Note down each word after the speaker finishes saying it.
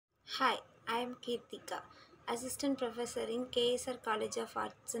Hi, I am Keerthika, Assistant Professor in KSR College of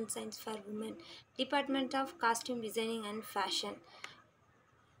Arts and Science for Women, Department of Costume Designing and Fashion.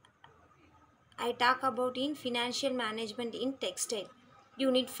 I talk about in Financial Management in Textile,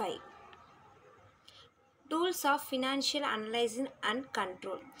 Unit 5. Tools of Financial Analysis and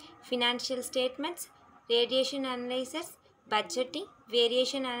Control. Financial Statements, Radiation Analysis, Budgeting,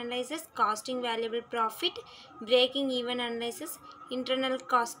 Variation Analysis, Costing Valuable Profit, Breaking Even Analysis, Internal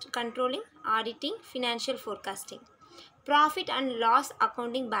Cost Controlling, Auditing, Financial Forecasting. Profit and Loss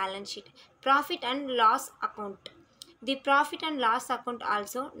Accounting Balance Sheet. Profit and Loss Account. The profit and loss account,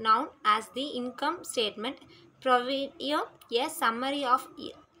 also known as the income statement, provides a summary of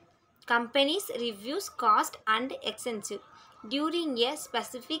companies reviews cost and expenses during a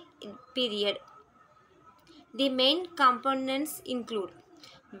specific period. The main components include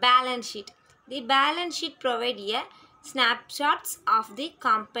balance sheet. The balance sheet provides a snapshots of the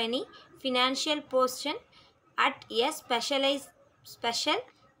company financial position at a special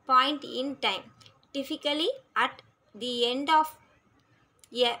point in time, typically at the end of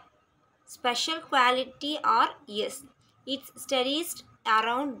a special quality or years. It studies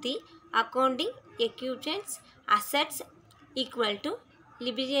around the accounting equivalence assets equal to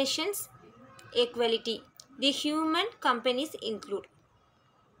liquidations equality. The human companies include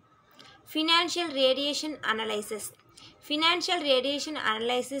financial radiation analysis. Financial radiation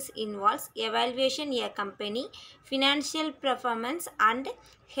analysis involves evaluation a company financial performance and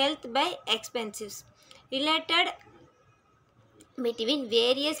health by expenses related between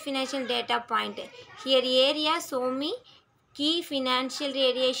various financial data points. Here areas show me key financial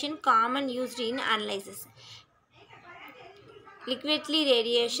radiation common used in analysis. Liquidity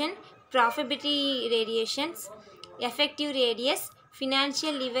radiation, profitability radiations, effective radius,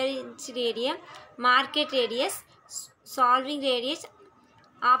 financial leverage radius, market radius, solving radius,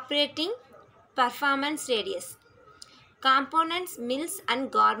 operating performance radius. Components, mills and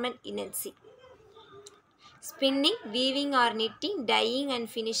garment industry. Spinning, weaving or knitting, dyeing and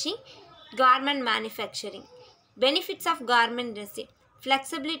finishing, garment manufacturing. Benefits of garment industry.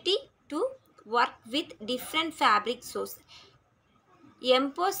 Flexibility to work with different fabric sources.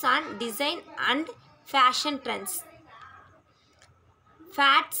 Impose on design and fashion trends.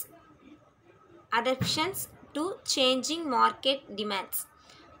 Fats, adaptations to changing market demands.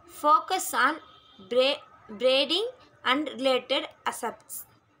 Focus on braiding and related aspects.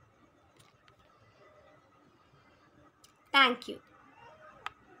 Thank you.